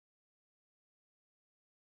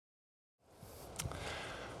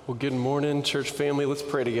Well, good morning, church family. Let's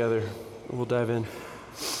pray together. We'll dive in.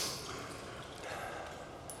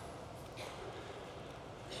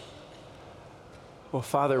 Well,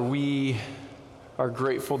 Father, we are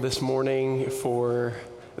grateful this morning for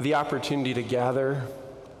the opportunity to gather,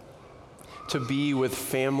 to be with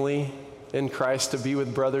family in Christ, to be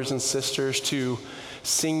with brothers and sisters, to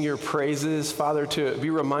sing your praises, Father, to be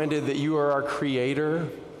reminded that you are our creator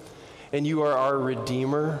and you are our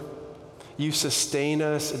redeemer. You sustain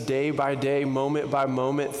us day by day, moment by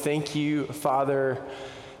moment. Thank you, Father,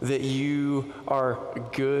 that you are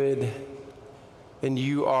good and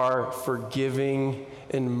you are forgiving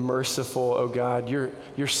and merciful, oh God.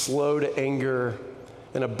 You're slow to anger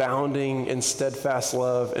and abounding in steadfast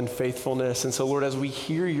love and faithfulness. And so, Lord, as we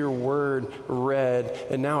hear your word read,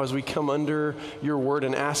 and now as we come under your word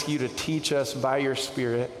and ask you to teach us by your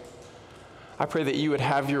Spirit, I pray that you would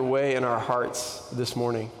have your way in our hearts this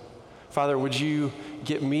morning. Father, would you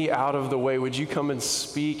get me out of the way? Would you come and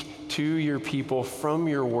speak to your people from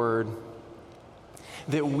your word,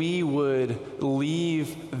 that we would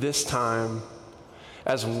leave this time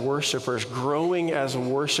as worshipers, growing as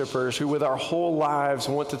worshipers who with our whole lives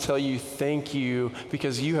want to tell you thank you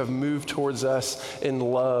because you have moved towards us in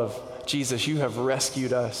love. Jesus, you have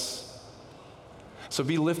rescued us. So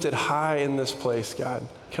be lifted high in this place, God.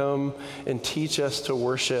 Come and teach us to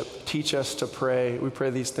worship, teach us to pray. We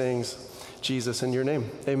pray these things, Jesus, in your name.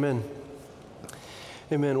 Amen.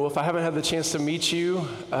 Amen. Well, if I haven't had the chance to meet you,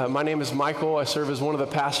 my name is Michael. I serve as one of the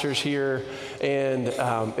pastors here, and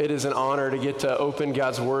it is an honor to get to open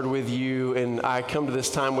God's Word with you, and I come to this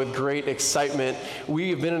time with great excitement.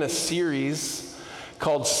 We have been in a series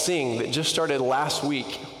called Sing that just started last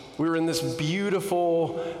week. We were in this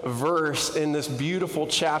beautiful verse in this beautiful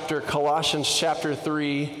chapter, Colossians chapter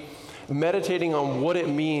 3, meditating on what it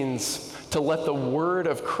means to let the word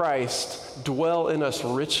of Christ dwell in us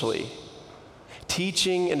richly,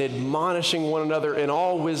 teaching and admonishing one another in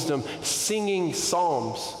all wisdom, singing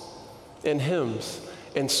psalms and hymns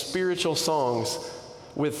and spiritual songs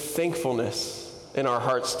with thankfulness in our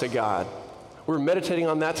hearts to God. We're meditating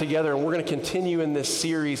on that together, and we're going to continue in this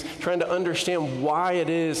series trying to understand why it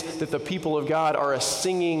is that the people of God are a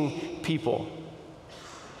singing people.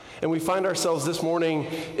 And we find ourselves this morning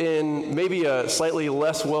in maybe a slightly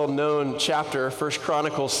less well-known chapter, 1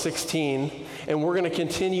 Chronicles 16, and we're going to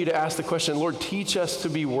continue to ask the question, Lord, teach us to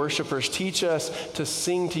be worshipers, teach us to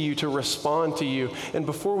sing to you, to respond to you. And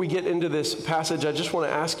before we get into this passage, I just want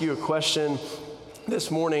to ask you a question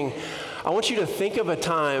this morning. I want you to think of a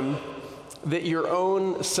time that your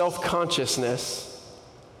own self-consciousness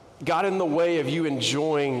got in the way of you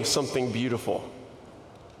enjoying something beautiful.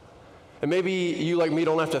 And maybe you, like me,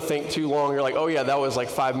 don't have to think too long. You're like, oh yeah, that was like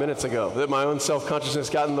 5 minutes ago, that my own self-consciousness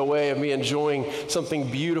got in the way of me enjoying something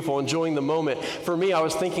beautiful, enjoying the moment. For me, I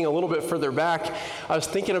was thinking a little bit further back. I was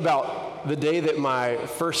thinking about the day that my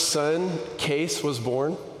first son, Case, was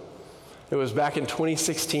born. It was back in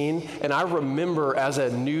 2016, and I remember as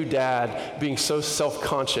a new dad being so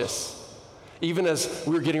self-conscious. Even as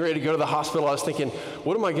we were getting ready to go to the hospital, I was thinking,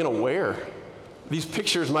 what am I going to wear? These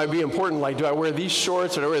pictures might be important. Like, do I wear these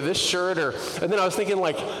shorts or do I wear this shirt? And then I was thinking,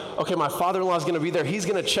 like, okay, my father-in-law is going to be there. He's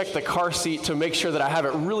going to check the car seat to make sure that I have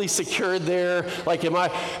it really secured there. Like, have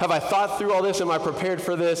I thought through all this? Am I prepared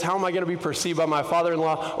for this? How am I going to be perceived by my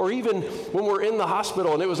father-in-law? Or even when we're in the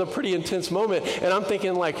hospital, and it was a pretty intense moment, and I'm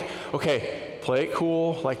thinking, like, okay, play it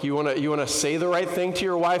cool. Like, you want to say the right thing to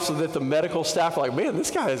your wife so that the medical staff are like, man,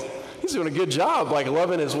 this guy he's doing a good job, like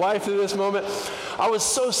loving his wife through this moment. I was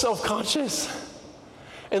so self-conscious.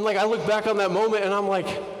 And like I look back on that moment and I'm like,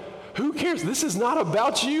 who cares? This is not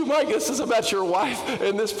about you, Mike. This is about your wife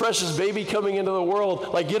and this precious baby coming into the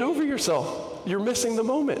world. Like, get over yourself. You're missing the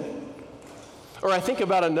moment. Or I think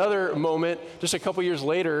about another moment just a couple years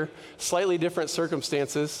later, slightly different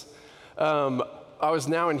circumstances. I was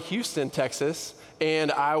now in Houston, Texas,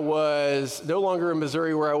 and I was no longer in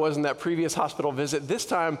Missouri where I was in that previous hospital visit. This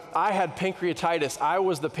time, I had pancreatitis. I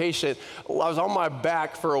was the patient. I was on my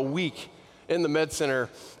back for a week in the med center,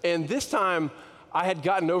 and this time, I had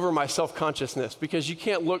gotten over my self-consciousness because you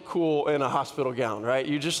can't look cool in a hospital gown, right?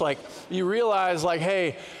 You just like, you realize like,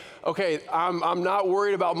 hey, okay, I'm not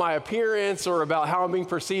worried about my appearance or about how I'm being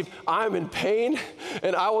perceived. I'm in pain,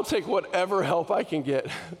 and I will take whatever help I can get.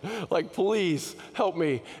 Like, please help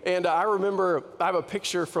me. And I remember I have a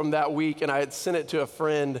picture from that week, and I had sent it to a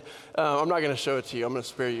friend. I'm not going to show it to you. I'm going to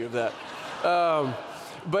spare you of that.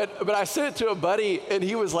 But I sent it to a buddy, and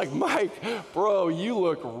he was like, Mike, bro, you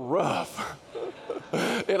look rough.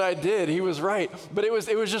 And I did. He was right. But it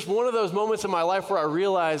was just one of those moments in my life where I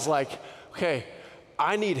realized, like, okay,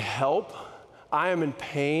 I need help. I am in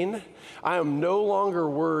pain. I am no longer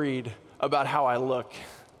worried about how I look.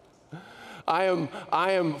 I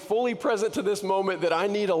am fully present to this moment that I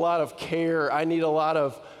need a lot of care. I need a lot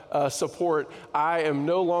of support. I am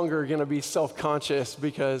no longer going to be self-conscious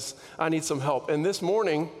because I need some help. And this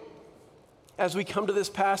morning, as we come to this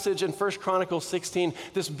passage in 1 Chronicles 16,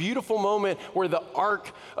 this beautiful moment where the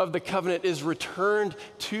Ark of the Covenant is returned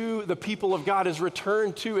to the people of God, is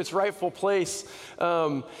returned to its rightful place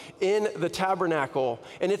in the tabernacle.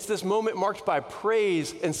 And it's this moment marked by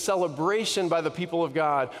praise and celebration by the people of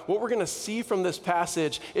God. What we're going to see from this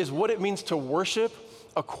passage is what it means to worship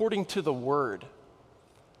according to the Word.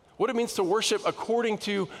 What it means to worship according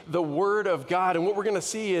to the Word of God. And what we're going to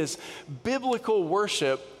see is biblical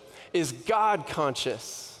worship is God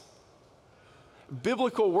conscious.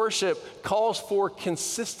 Biblical worship calls for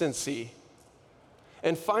consistency.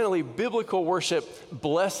 And finally, biblical worship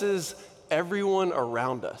blesses everyone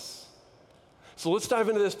around us. So let's dive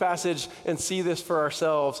into this passage and see this for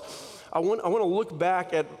ourselves. I want to look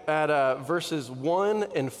back at verses 1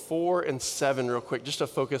 and 4 and 7 real quick, just to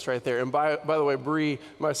focus right there. And by the way, Bree,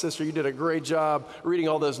 my sister, you did a great job reading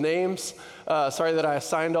all those names. Sorry that I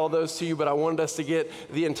assigned all those to you, but I wanted us to get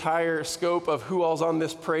the entire scope of who all's on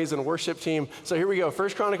this praise and worship team. So here we go, 1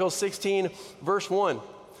 Chronicles 16, verse 1.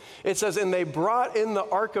 It says, "And they brought in the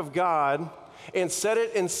ark of God and set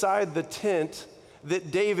it inside the tent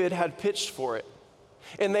that David had pitched for it.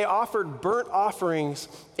 And they offered burnt offerings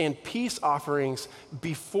and peace offerings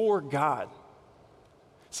before God."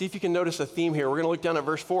 See if you can notice a theme here. We're going to look down at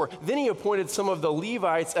verse 4. "Then he appointed some of the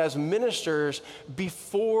Levites as ministers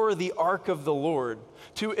before the ark of the Lord,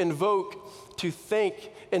 to invoke, to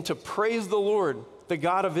thank, and to praise the Lord, the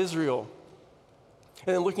God of Israel."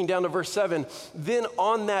 And then looking down to verse 7, "Then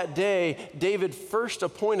on that day, David first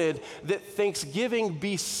appointed that thanksgiving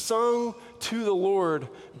be sung to the Lord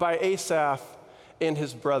by Asaph and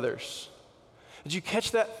his brothers." Did you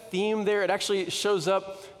catch that theme there? It actually shows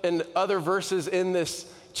up in other verses in this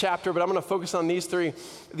chapter, but I'm going to focus on these three.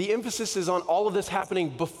 The emphasis is on all of this happening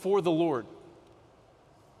before the Lord.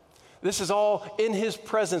 This is all in his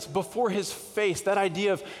presence, before his face. That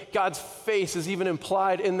idea of God's face is even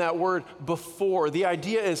implied in that word before. The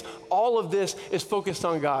idea is all of this is focused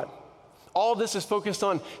on God. All of this is focused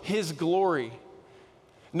on his glory.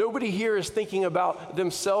 Nobody here is thinking about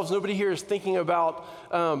themselves. Nobody here is thinking about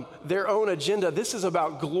their own agenda. This is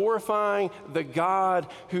about glorifying the God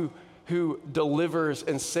who delivers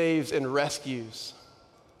and saves and rescues.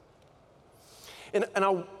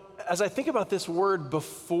 As I think about this word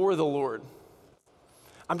before the Lord,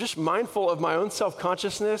 I'm just mindful of my own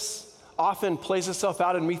self-consciousness often plays itself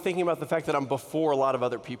out in me thinking about the fact that I'm before a lot of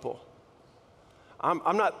other people.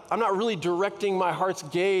 I'm not really directing my heart's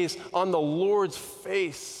gaze on the Lord's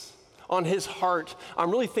face, on his heart.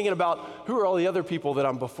 I'm really thinking about who are all the other people that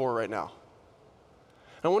I'm before right now.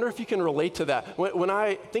 And I wonder if you can relate to that. When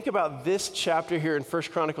I think about this chapter here in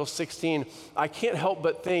 1 Chronicles 16, I can't help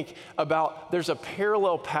but think about there's a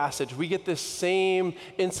parallel passage. We get this same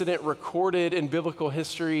incident recorded in biblical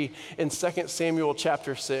history in 2 Samuel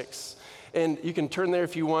chapter 6. And you can turn there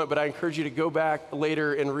if you want, but I encourage you to go back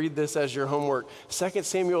later and read this as your homework. 2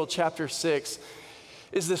 Samuel chapter 6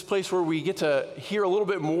 is this place where we get to hear a little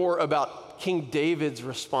bit more about King David's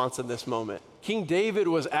response in this moment. King David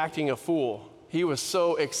was acting a fool. He was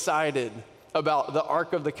so excited about the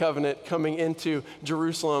Ark of the Covenant coming into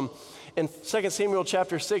Jerusalem. In 2 Samuel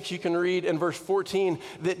chapter 6, you can read in verse 14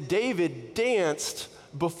 that David danced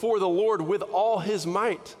before the Lord with all his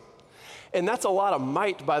might. And that's a lot of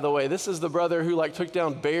might, by the way. This is the brother who took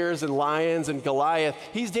down bears and lions and Goliath.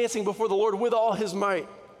 He's dancing before the Lord with all his might.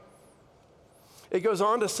 It goes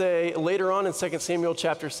on to say later on in 2 Samuel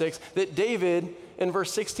chapter 6 that David, in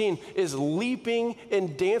verse 16, is leaping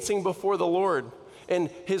and dancing before the Lord. And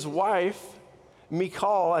his wife,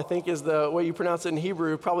 Michal, I think is the way you pronounce it in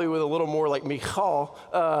Hebrew, probably with a little more like Michal,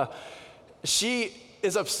 she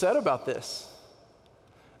is upset about this.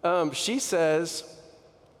 She says,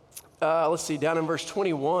 let's see, down in verse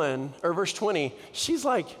 21, or verse 20, she's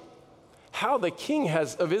like, how the king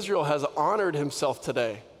of Israel has honored himself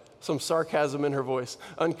today. Some sarcasm in her voice.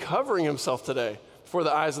 Uncovering himself today before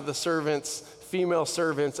the eyes of the servants, female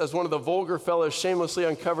servants, as one of the vulgar fellows shamelessly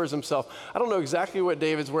uncovers himself. I don't know exactly what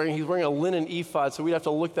David's wearing. He's wearing a linen ephod, so we'd have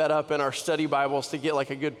to look that up in our study Bibles to get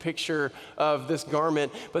a good picture of this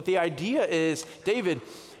garment. But the idea is, David,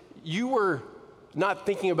 you were not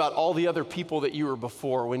thinking about all the other people that you were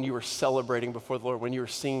before when you were celebrating before the Lord, when you were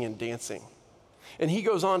singing and dancing. And he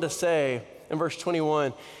goes on to say, in verse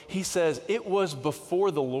 21, he says, it was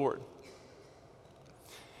before the Lord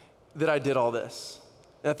that I did all this.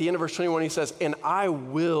 And at the end of verse 21, he says, and I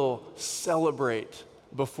will celebrate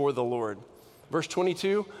before the Lord. Verse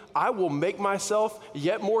 22, I will make myself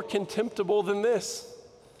yet more contemptible than this.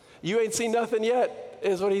 You ain't seen nothing yet,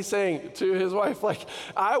 is what he's saying to his wife. Like,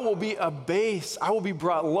 I will be abased. I will be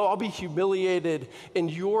brought low. I'll be humiliated in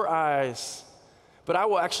your eyes. But I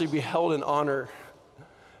will actually be held in honor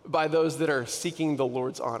by those that are seeking the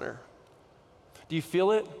Lord's honor. Do you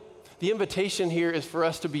feel it? The invitation here is for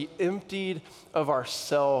us to be emptied of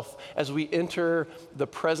ourself as we enter the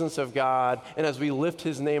presence of God and as we lift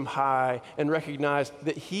his name high and recognize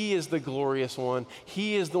that he is the glorious one.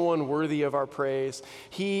 He is the one worthy of our praise.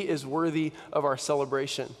 He is worthy of our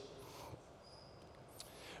celebration.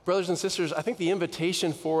 Brothers and sisters, I think the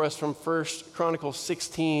invitation for us from 1 Chronicles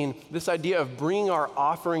 16, this idea of bringing our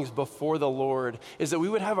offerings before the Lord, is that we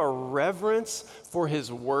would have a reverence for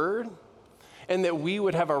his word, and that we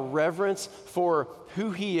would have a reverence for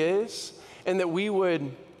who he is, and that we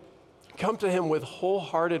would come to him with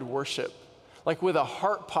wholehearted worship, like with a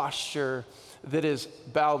heart posture that is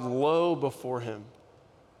bowed low before him.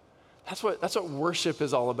 That's what worship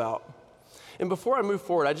is all about. And before I move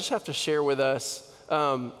forward, I just have to share with us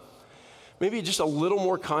maybe just a little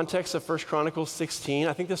more context of 1 Chronicles 16.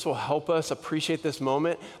 I think this will help us appreciate this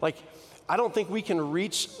moment. Like, I don't think we can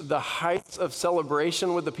reach the heights of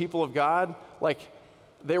celebration with the people of God, like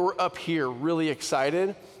they were up here really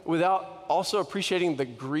excited, without also appreciating the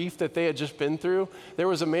grief that they had just been through. There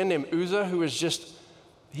was a man named Uzzah who was just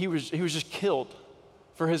killed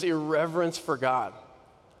for his irreverence for God.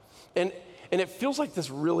 And it feels like this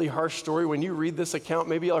really harsh story when you read this account.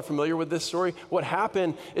 Maybe y'all are familiar with this story. What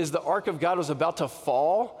happened is the ark of God was about to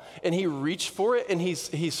fall, and he reached for it, and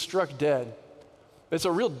he's struck dead. It's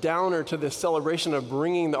a real downer to this celebration of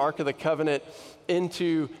bringing the Ark of the Covenant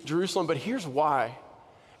into Jerusalem, but here's why.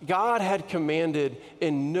 God had commanded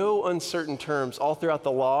in no uncertain terms all throughout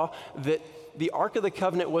the law that the Ark of the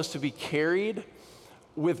Covenant was to be carried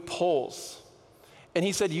with poles. And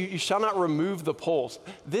he said, you shall not remove the poles.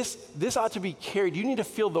 This ought to be carried. You need to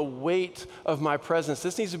feel the weight of my presence.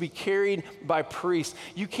 This needs to be carried by priests.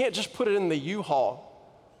 You can't just put it in the U-Haul.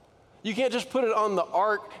 You can't just put it on the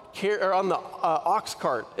ox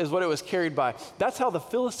cart, is what it was carried by. That's how the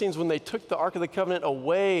Philistines, when they took the Ark of the Covenant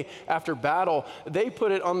away after battle, they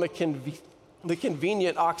put it on the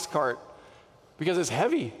convenient ox cart because it's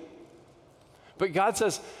heavy. But God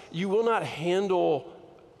says, you will not handle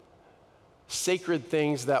sacred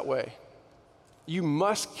things that way. You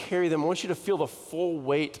must carry them. I want you to feel the full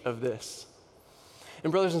weight of this.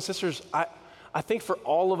 And brothers and sisters, I think for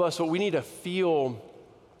all of us, what we need to feel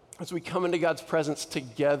as we come into God's presence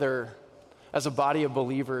together as a body of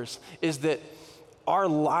believers is that our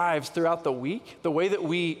lives throughout the week, the way that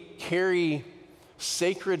we carry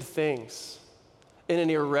sacred things in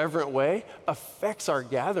an irreverent way affects our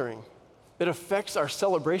gathering. It affects our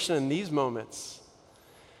celebration in these moments.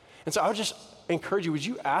 And so I would just encourage you, would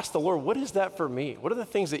you ask the Lord, what is that for me? What are the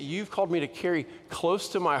things that you've called me to carry close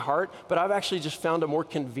to my heart, but I've actually just found a more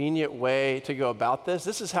convenient way to go about this?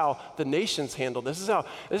 This is how the nations handle this.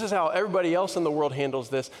 This is how everybody else in the world handles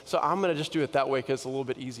this. So I'm going to just do it that way because it's a little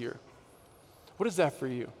bit easier. What is that for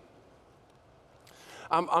you?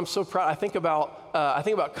 I'm so proud. I think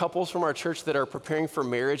about couples from our church that are preparing for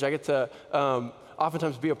marriage. I get to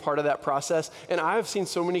oftentimes be a part of that process. And I have seen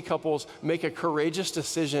so many couples make a courageous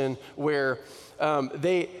decision where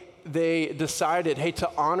they decided, hey, to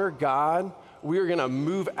honor God, we're going to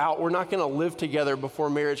move out. We're not going to live together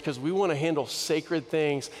before marriage because we want to handle sacred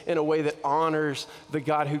things in a way that honors the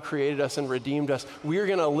God who created us and redeemed us. We are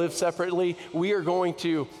going to live separately. We are going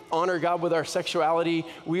to honor God with our sexuality.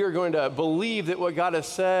 We are going to believe that what God has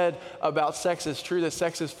said about sex is true, that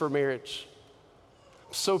sex is for marriage.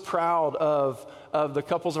 I'm so proud of the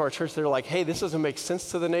couples of our church that are like, hey, this doesn't make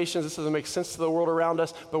sense to the nations. This doesn't make sense to the world around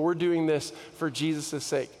us, but we're doing this for Jesus'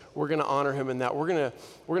 sake. We're going to honor him in that. We're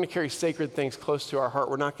going to carry sacred things close to our heart.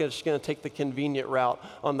 We're not just going to take the convenient route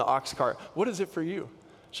on the ox cart. What is it for you?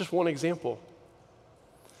 It's just one example.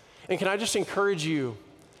 And can I just encourage you,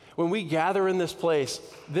 when we gather in this place,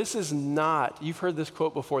 this is not, you've heard this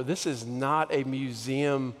quote before, this is not a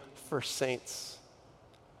museum for saints.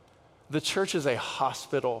 The church is a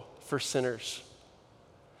hospital for sinners.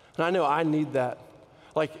 And I know I need that.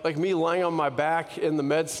 Like me lying on my back in the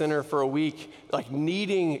med center for a week, like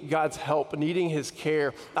needing God's help, needing his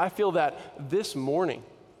care. I feel that this morning.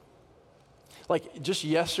 Like just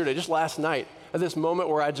yesterday, just last night, at this moment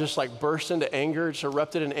where I just like burst into anger, just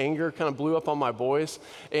erupted in anger, kind of blew up on my boys.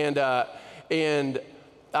 And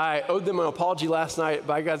I owed them an apology last night.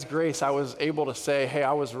 By God's grace, I was able to say, hey,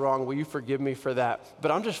 I was wrong. Will you forgive me for that?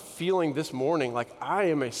 But I'm just feeling this morning like I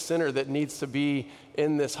am a sinner that needs to be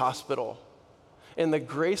in this hospital. And the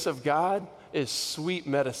grace of God is sweet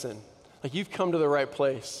medicine. Like, you've come to the right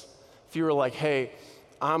place. If you were like, hey,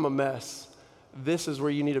 I'm a mess, this is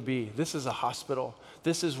where you need to be. This is a hospital.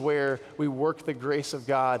 This is where we work the grace of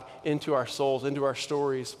God into our souls, into our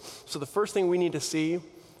stories. So the first thing we need to see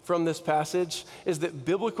from this passage is that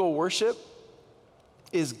biblical worship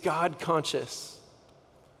is God conscious.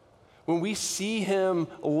 When we see him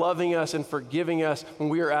loving us and forgiving us when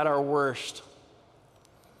we are at our worst,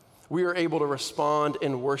 we are able to respond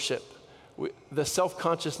in worship. The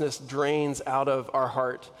self-consciousness drains out of our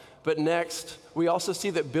heart. But next, we also see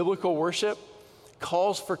that biblical worship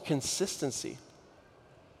calls for consistency.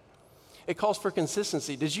 It calls for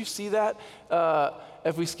consistency. Did you see that?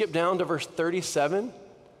 If we skip down to verse 37,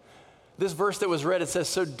 this verse that was read, it says,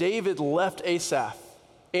 "So David left Asaph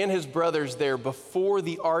and his brothers there before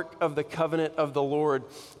the ark of the covenant of the Lord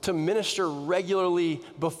to minister regularly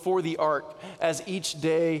before the ark as each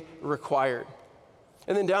day required."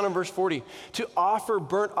 And then down in verse 40, "To offer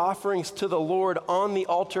burnt offerings to the Lord on the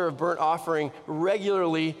altar of burnt offering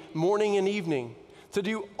regularly morning and evening, to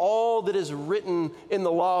do all that is written in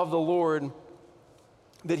the law of the Lord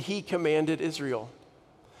that he commanded Israel."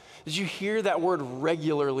 Did you hear that word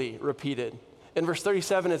regularly repeated? In verse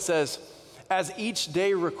 37, it says, "as each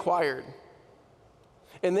day required."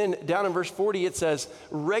 And then down in verse 40, it says,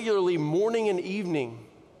 "regularly morning and evening."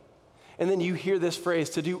 And then you hear this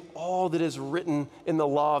phrase, "to do all that is written in the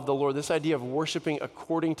law of the Lord," this idea of worshiping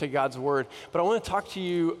according to God's word. But I want to talk to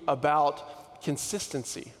you about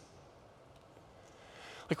consistency.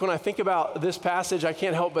 Like, when I think about this passage, I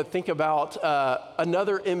can't help but think about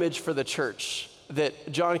another image for the church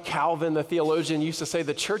that John Calvin, the theologian, used to say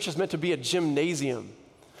the church is meant to be a gymnasium.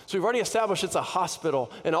 So we've already established it's a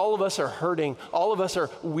hospital, and all of us are hurting. All of us are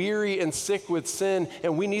weary and sick with sin,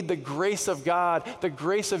 and we need the grace of God, the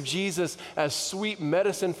grace of Jesus as sweet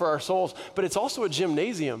medicine for our souls. But it's also a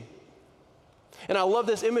gymnasium. And I love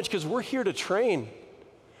this image because we're here to train.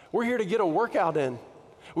 We're here to get a workout in.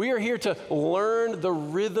 We are here to learn the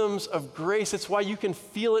rhythms of grace. It's why you can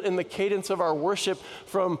feel it in the cadence of our worship,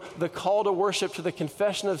 from the call to worship to the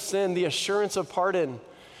confession of sin, the assurance of pardon.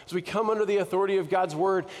 As we come under the authority of God's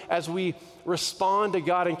word, as we respond to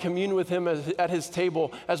God and commune with him at his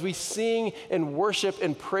table, as we sing and worship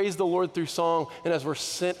and praise the Lord through song, and as we're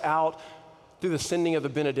sent out through the sending of the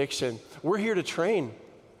benediction, we're here to train.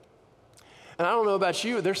 And I don't know about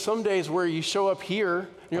you, there's some days where you show up here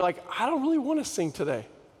and you're like, I don't really want to sing today.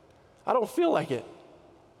 I don't feel like it.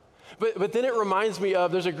 But then it reminds me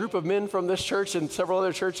of, there's a group of men from this church and several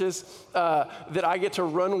other churches that I get to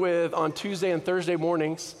run with on Tuesday and Thursday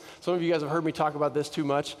mornings. Some of you guys have heard me talk about this too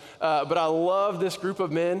much. But I love this group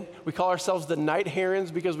of men. We call ourselves the night herons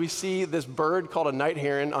because we see this bird called a night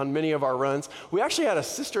heron on many of our runs. We actually had a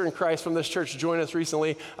sister in Christ from this church join us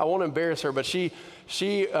recently. I won't embarrass her, but she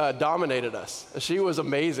dominated us. She was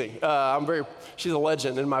amazing. She's a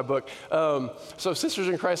legend in my book. So sisters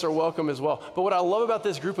in Christ are welcome as well. But what I love about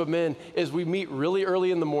this group of men is we meet really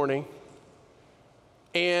early in the morning,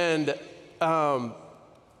 and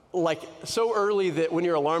like so early that when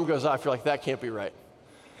your alarm goes off, you're like, that can't be right.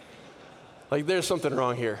 Like, there's something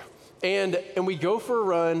wrong here. And we go for a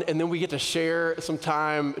run, and then we get to share some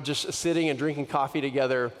time just sitting and drinking coffee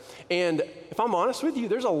together. And if I'm honest with you,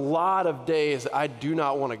 there's a lot of days I do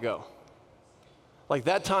not want to go. Like,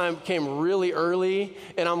 that time came really early,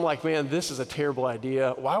 and I'm like, man, this is a terrible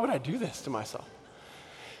idea. Why would I do this to myself?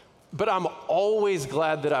 But I'm always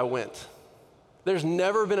glad that I went. There's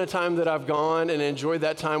never been a time that I've gone and enjoyed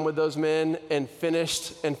that time with those men and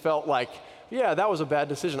finished and felt like, yeah, that was a bad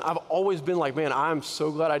decision. I've always been like, man, I'm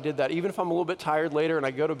so glad I did that, even if I'm a little bit tired later and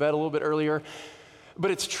I go to bed a little bit earlier. But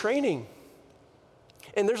it's training.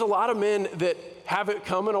 And there's a lot of men that haven't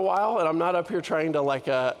come in a while, and I'm not up here trying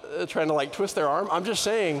to twist their arm. I'm just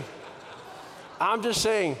saying,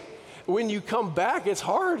 when you come back, it's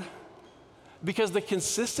hard because the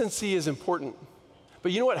consistency is important.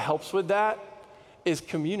 But you know what helps with that is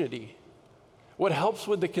community. What helps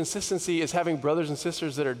with the consistency is having brothers and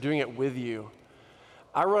sisters that are doing it with you.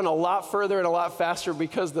 I run a lot further and a lot faster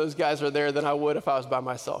because those guys are there than I would if I was by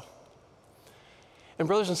myself. And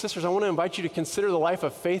brothers and sisters, I want to invite you to consider the life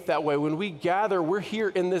of faith that way. When we gather, we're here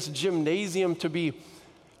in this gymnasium to be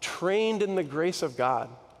trained in the grace of God,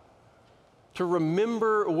 to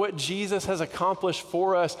remember what Jesus has accomplished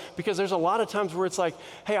for us, because there's a lot of times where it's like,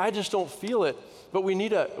 hey, I just don't feel it, but we need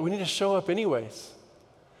to show up anyways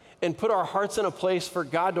and put our hearts in a place for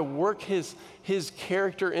God to work his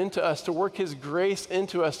character into us, to work his grace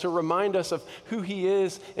into us, to remind us of who he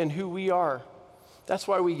is and who we are. That's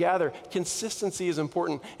why we gather. Consistency is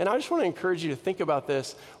important. And I just want to encourage you to think about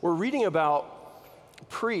this. We're reading about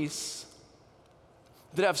priests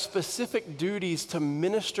that have specific duties to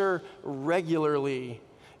minister regularly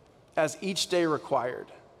as each day required,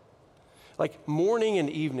 like morning and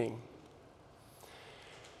evening.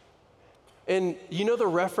 And you know the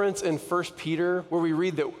reference in 1 Peter where we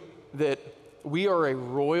read that we are a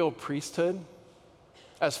royal priesthood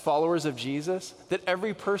as followers of Jesus, that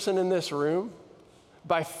every person in this room,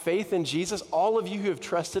 by faith in Jesus, all of you who have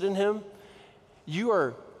trusted in him, you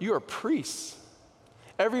are priests.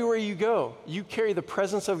 Everywhere you go, you carry the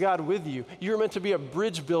presence of God with you. You're meant to be a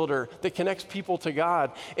bridge builder that connects people to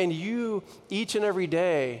God. And you, each and every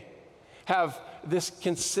day, have this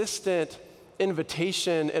consistent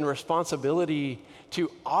invitation and responsibility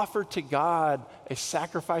to offer to God a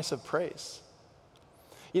sacrifice of praise.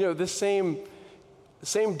 You know, this same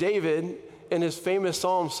David, in his famous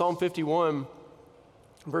Psalm 51,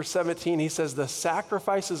 verse 17, he says, the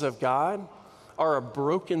sacrifices of God are a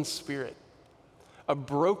broken spirit. A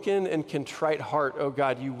broken and contrite heart, O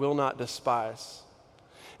God, you will not despise.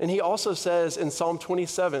 And he also says in Psalm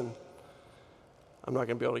 27, I'm not going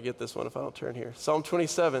to be able to get this one if I don't turn here. Psalm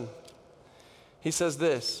 27, he says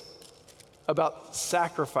this about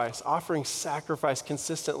sacrifice, offering sacrifice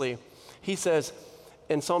consistently. He says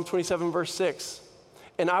in Psalm 27, verse 6,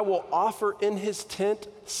 and I will offer in his tent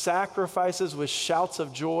sacrifices with shouts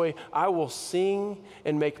of joy. I will sing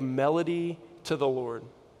and make melody to the Lord.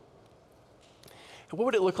 What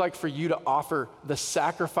would it look like for you to offer the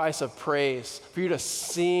sacrifice of praise, for you to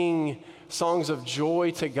sing songs of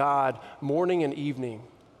joy to God morning and evening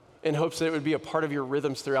in hopes that it would be a part of your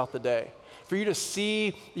rhythms throughout the day? For you to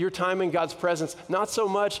see your time in God's presence, not so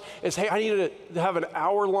much as, hey, I need to have an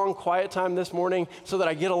hour-long quiet time this morning so that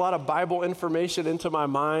I get a lot of Bible information into my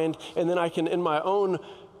mind, and then I can, in my own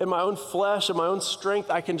flesh, in my own strength,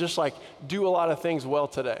 I can just like do a lot of things well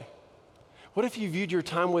today. What if you viewed your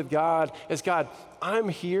time with God as, God, I'm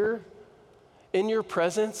here in your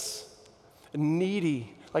presence,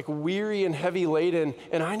 needy, like weary and heavy laden,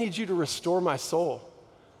 and I need you to restore my soul.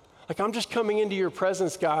 Like I'm just coming into your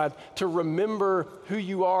presence, God, to remember who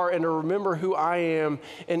you are and to remember who I am.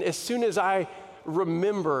 And as soon as I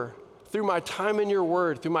remember through my time in your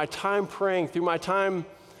word, through my time praying, through my time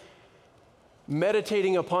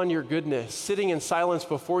meditating upon your goodness, sitting in silence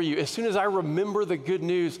before you, as soon as I remember the good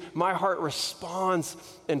news, my heart responds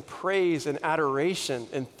in praise and adoration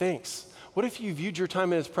and thanks. What if you viewed your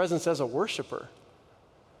time in his presence as a worshiper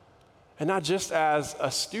and not just as a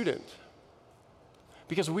student?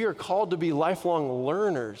 Because we are called to be lifelong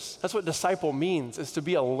learners. That's what disciple means, is to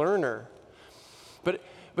be a learner.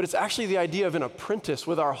 But it's actually the idea of an apprentice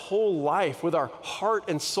with our whole life, with our heart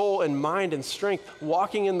and soul and mind and strength,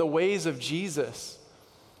 walking in the ways of Jesus,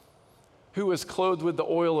 who was clothed with the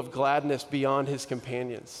oil of gladness beyond his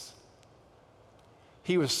companions.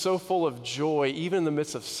 He was so full of joy, even in the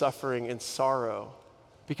midst of suffering and sorrow,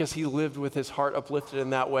 because he lived with his heart uplifted in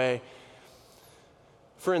that way.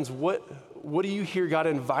 Friends, what do you hear God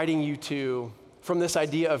inviting you to from this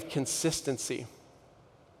idea of consistency?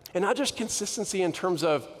 And not just consistency in terms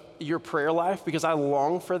of your prayer life, because I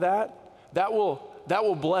long for that. That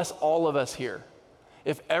will bless all of us here.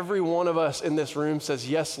 If every one of us in this room says,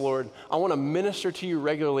 yes, Lord, I want to minister to you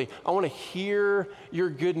regularly. I want to hear your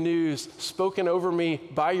good news spoken over me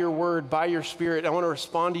by your word, by your spirit. I want to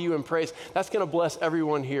respond to you in praise. That's going to bless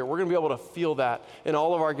everyone here. We're going to be able to feel that in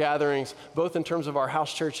all of our gatherings, both in terms of our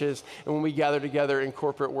house churches and when we gather together in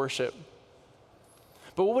corporate worship.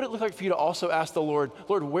 But what would it look like for you to also ask the Lord,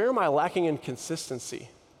 where am I lacking in consistency?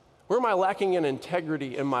 Where am I lacking in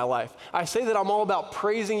integrity in my life? I say that I'm all about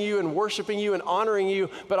praising you and worshiping you and honoring you,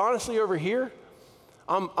 but honestly over here,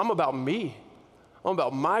 I'm about me. I'm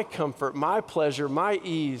about my comfort, my pleasure, my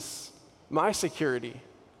ease, my security.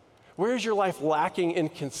 Where is your life lacking in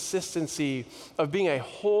consistency of being a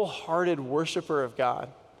wholehearted worshiper of God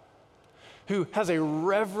who has a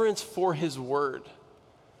reverence for his word?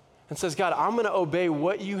 And says, God, I'm going to obey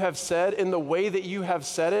what you have said in the way that you have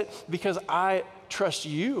said it because I trust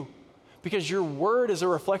you, because your word is a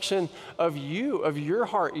reflection of you, of your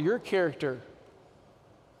heart, your character.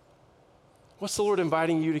 What's the Lord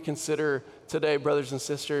inviting you to consider today, brothers and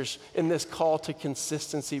sisters, in this call to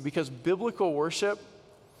consistency? Because biblical worship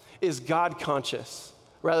is God-conscious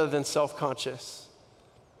rather than self-conscious.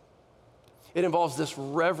 It involves this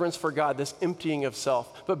reverence for God, this emptying of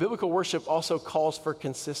self. But biblical worship also calls for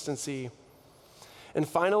consistency. And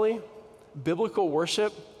finally, biblical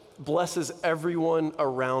worship blesses everyone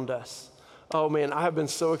around us. Oh man, I have been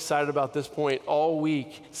so excited about this point all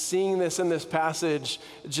week. Seeing this in this passage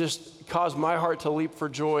just caused my heart to leap for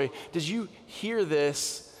joy. Did you hear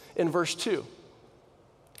this in verse 2?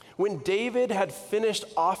 When David had finished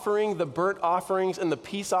offering the burnt offerings and the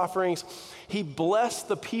peace offerings, he blessed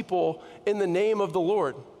the people in the name of the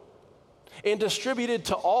Lord and distributed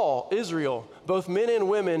to all Israel, both men and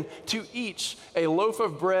women, to each a loaf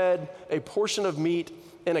of bread, a portion of meat,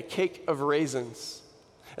 and a cake of raisins.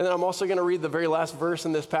 And then I'm also going to read the very last verse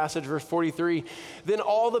in this passage, verse 43. Then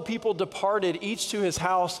all the people departed, each to his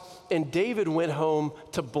house, and David went home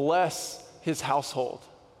to bless his household.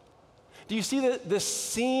 Do you see this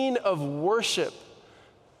scene of worship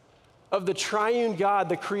of the triune God,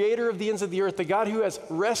 the creator of the ends of the earth, the God who has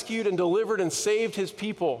rescued and delivered and saved his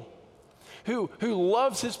people, who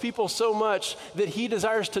loves his people so much that he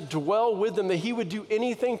desires to dwell with them, that he would do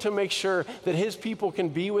anything to make sure that his people can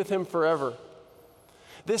be with him forever?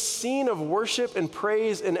 This scene of worship and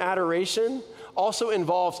praise and adoration also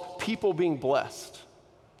involves people being blessed.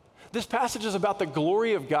 This passage is about the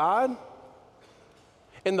glory of God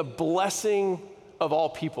and the blessing of all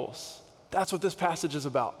peoples. That's what this passage is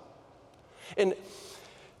about. And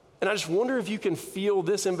I just wonder if you can feel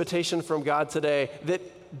this invitation from God today, that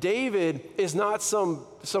David is not some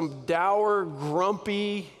dour,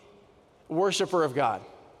 grumpy worshiper of God.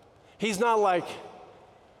 He's not like,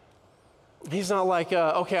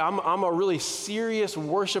 okay, I'm a really serious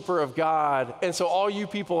worshiper of God, and so all you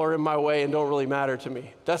people are in my way and don't really matter to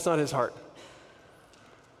me. That's not his heart.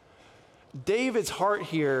 David's heart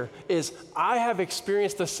here is, I have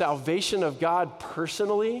experienced the salvation of God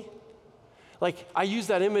personally. Like, I use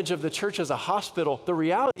that image of the church as a hospital. The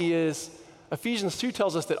reality is, Ephesians 2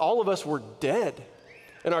 tells us that all of us were dead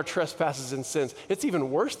in our trespasses and sins. It's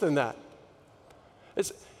even worse than that.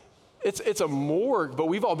 It's a morgue, but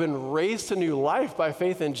we've all been raised to new life by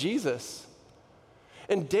faith in Jesus.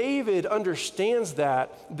 And David understands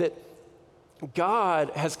that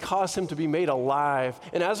God has caused him to be made alive.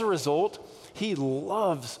 And as a result, he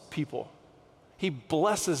loves people. He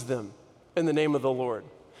blesses them in the name of the Lord.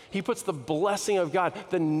 He puts the blessing of God,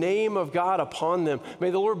 the name of God upon them. May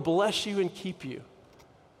the Lord bless you and keep you.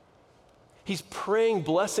 He's praying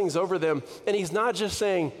blessings over them. And he's not just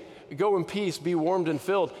saying, go in peace, be warmed and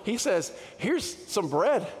filled. He says, here's some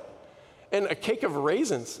bread and a cake of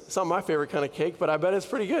raisins. It's not my favorite kind of cake, but I bet it's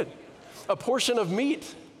pretty good. A portion of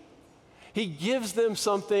meat. He gives them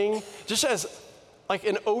something just as like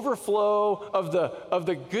an overflow of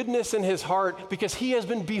the goodness in his heart, because he has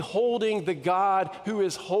been beholding the God who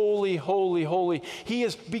is holy, holy, holy. He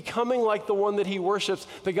is becoming like the one that he worships,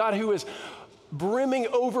 the God who is brimming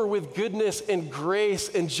over with goodness and grace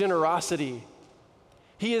and generosity.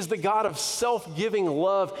 He is the God of self-giving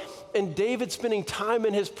love. And David, spending time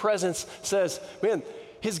in his presence, says, man,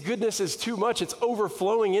 his goodness is too much. It's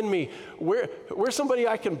overflowing in me. Where's somebody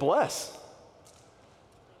I can bless?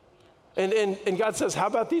 And God says, how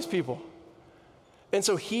about these people? And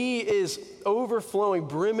so he is overflowing,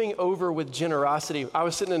 brimming over with generosity. I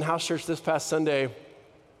was sitting in house church this past Sunday,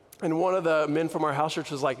 and one of the men from our house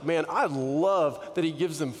church was like, man, I love that he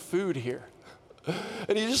gives them food here.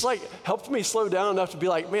 And he just like helped me slow down enough to be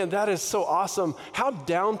like, man, that is so awesome. How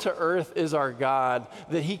down to earth is our God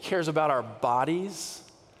that he cares about our bodies.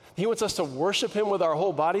 He wants us to worship him with our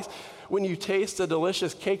whole bodies. When you taste a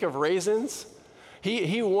delicious cake of raisins,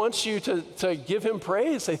 he wants you to give him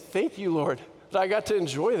praise. Say, thank you, Lord, that I got to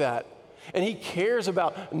enjoy that. And he cares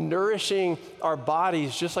about nourishing our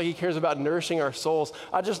bodies just like he cares about nourishing our souls.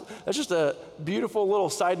 That's just a beautiful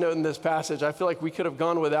little side note in this passage. I feel like we could have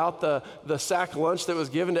gone without the sack lunch that was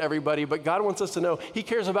given to everybody, but God wants us to know he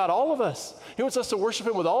cares about all of us. He wants us to worship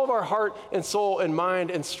him with all of our heart and soul and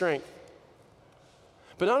mind and strength.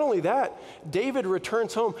 But not only that, David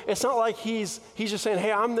returns home. It's not like he's just saying,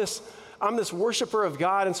 hey, I'm this worshiper of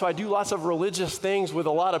God, and so I do lots of religious things with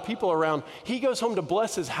a lot of people around. He goes home to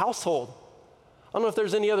bless his household. I don't know if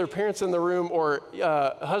there's any other parents in the room or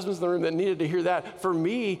husbands in the room that needed to hear that. For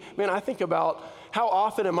me, man, I think about how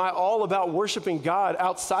often am I all about worshiping God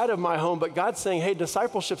outside of my home, but God's saying, hey,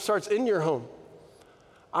 discipleship starts in your home.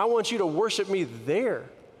 I want you to worship me there.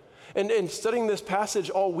 And studying this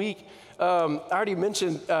passage all week, I already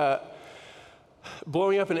mentioned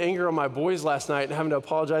blowing up in anger on my boys last night and having to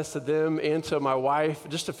apologize to them and to my wife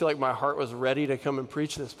just to feel like my heart was ready to come and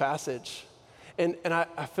preach this passage. And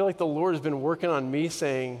I feel like the Lord has been working on me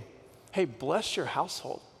saying, hey, bless your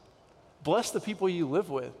household. Bless the people you live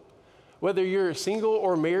with. Whether you're single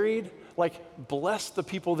or married, like bless the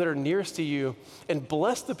people that are nearest to you and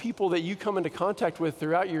bless the people that you come into contact with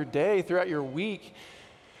throughout your day, throughout your week,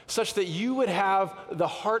 such that you would have the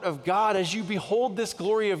heart of God as you behold this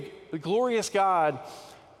glorious God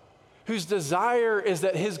whose desire is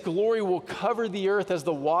that his glory will cover the earth as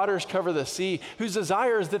the waters cover the sea, whose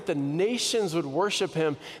desire is that the nations would worship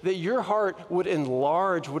him, that your heart would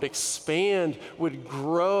enlarge, would expand, would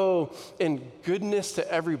grow in goodness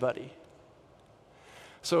to everybody.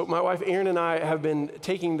 So my wife Erin and I have been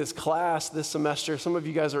taking this class this semester. Some of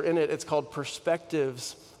you guys are in it. It's called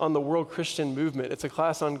Perspectives on the World Christian Movement. It's a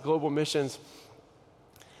class on global missions.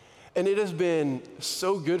 And it has been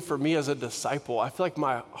so good for me as a disciple. I feel like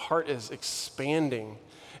my heart is expanding.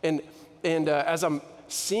 And as I'm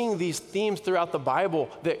seeing these themes throughout the Bible,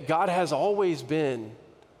 that God has always been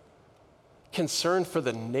concerned for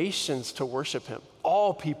the nations to worship him.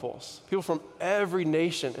 All peoples, people from every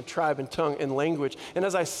nation and tribe and tongue and language. And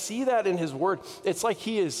as I see that in his word, it's like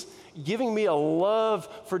he is giving me a love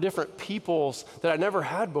for different peoples that I never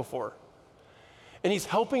had before. And he's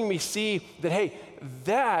helping me see that, hey,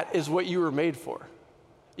 that is what you were made for.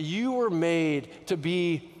 You were made to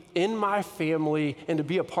be in my family and to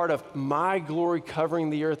be a part of my glory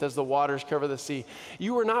covering the earth as the waters cover the sea.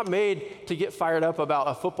 You were not made to get fired up about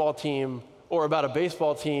a football team or about a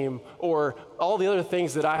baseball team or all the other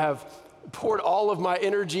things that I have poured all of my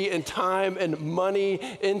energy and time and money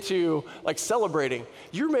into, like celebrating.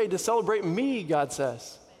 You're made to celebrate me, God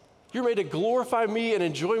says. You're made to glorify me and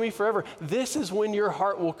enjoy me forever. This is when your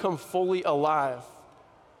heart will come fully alive.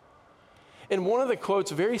 And one of the quotes,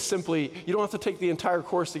 very simply, you don't have to take the entire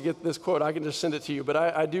course to get this quote. I can just send it to you, but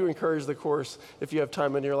I do encourage the course if you have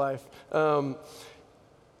time in your life.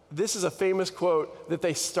 This is a famous quote that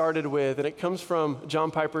they started with, and it comes from John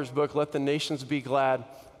Piper's book, Let the Nations Be Glad.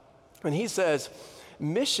 And he says,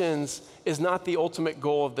 missions is not the ultimate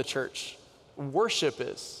goal of the church. Worship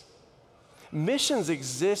is. Missions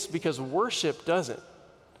exist because worship doesn't.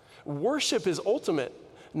 Worship is ultimate,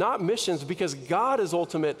 not missions, because God is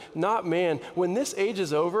ultimate, not man. When this age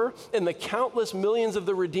is over and the countless millions of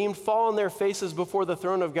the redeemed fall on their faces before the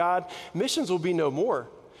throne of God, missions will be no more.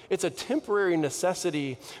 It's a temporary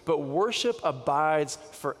necessity, but worship abides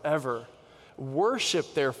forever.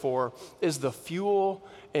 Worship, therefore, is the fuel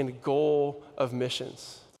and goal of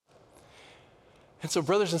missions. And so,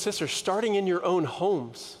 brothers and sisters, starting in your own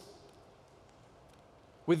homes,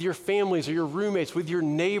 with your families or your roommates, with your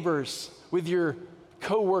neighbors, with your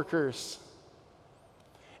coworkers,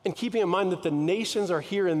 and keeping in mind that the nations are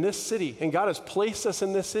here in this city, and God has placed us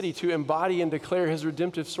in this city to embody and declare his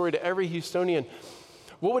redemptive story to every Houstonian.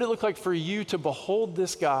 What would it look like for you to behold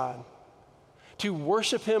this God, to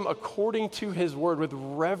worship him according to his word, with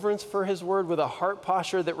reverence for his word, with a heart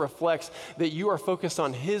posture that reflects that you are focused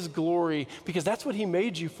on his glory, because that's what he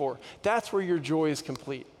made you for. That's where your joy is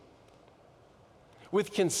complete.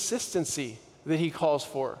 With consistency that he calls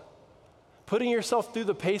for, putting yourself through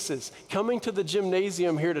the paces, coming to the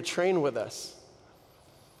gymnasium here to train with us,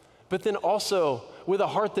 but then also with a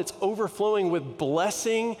heart that's overflowing with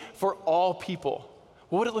blessing for all people.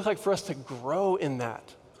 What would it look like for us to grow in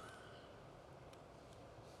that?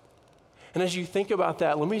 And as you think about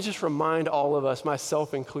that, let me just remind all of us,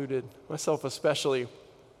 myself included, myself especially,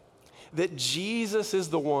 that Jesus is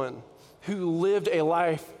the one who lived a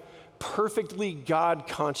life perfectly God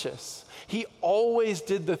conscious. He always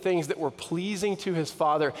did the things that were pleasing to his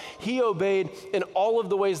Father. He obeyed in all of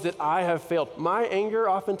the ways that I have failed. My anger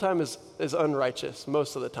oftentimes is unrighteous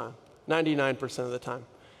most of the time, 99% of the time.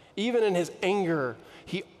 Even in his anger,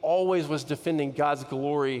 he always was defending God's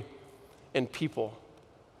glory and people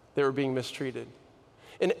that were being mistreated.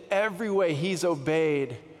 In every way, he's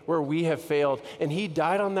obeyed where we have failed. And he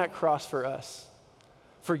died on that cross for us,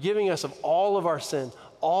 forgiving us of all of our sin,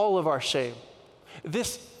 all of our shame.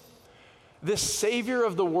 This Savior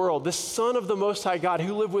of the world, this Son of the Most High God,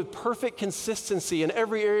 who lived with perfect consistency in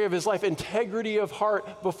every area of his life, integrity of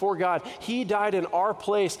heart before God, he died in our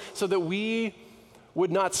place so that we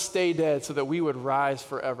would not stay dead, so that we would rise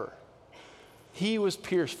forever. He was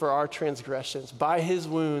pierced for our transgressions. By his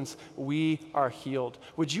wounds, we are healed.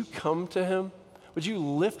 Would you come to him? Would you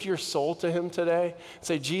lift your soul to him today and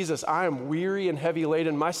say, Jesus, I am weary and heavy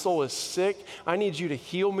laden. My soul is sick. I need you to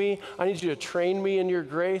heal me. I need you to train me in your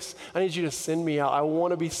grace. I need you to send me out. I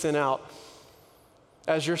want to be sent out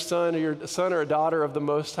as your son or a daughter of the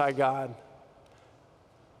Most High God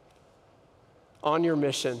on your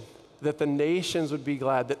mission, that the nations would be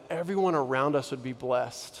glad, that everyone around us would be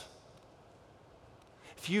blessed.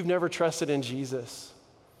 If you've never trusted in Jesus,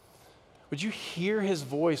 would you hear his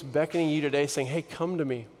voice beckoning you today saying, hey, come to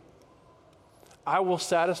me. I will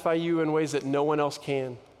satisfy you in ways that no one else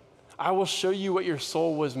can. I will show you what your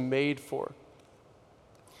soul was made for.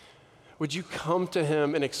 Would you come to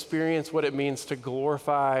him and experience what it means to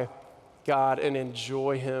glorify God and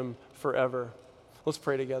enjoy him forever? Let's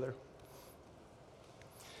pray together.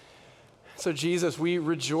 So Jesus, we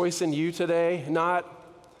rejoice in you today, not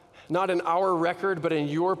in our record, but in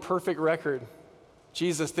your perfect record.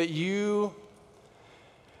 Jesus, that you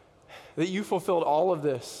fulfilled all of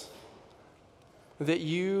this, that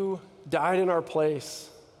you died in our place,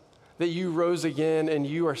 that you rose again, and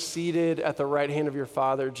you are seated at the right hand of your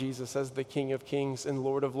Father, Jesus, as the King of Kings and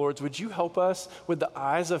Lord of Lords. Would you help us with the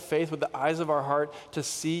eyes of faith, with the eyes of our heart, to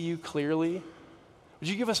see you clearly? Would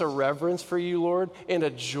you give us a reverence for you, Lord, and a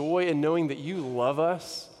joy in knowing that you love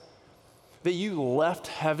us, that you left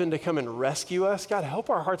heaven to come and rescue us? God, help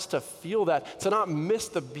our hearts to feel that, to not miss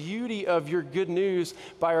the beauty of your good news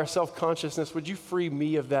by our self-consciousness. Would you free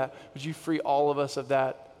me of that? Would you free all of us of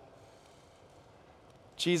that?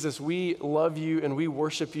 Jesus, we love you and we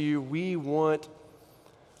worship you. We want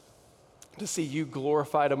to see you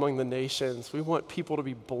glorified among the nations. We want people to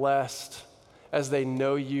be blessed as they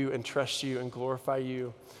know you and trust you and glorify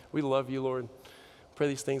you. We love you, Lord. Pray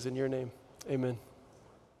these things in your name. Amen.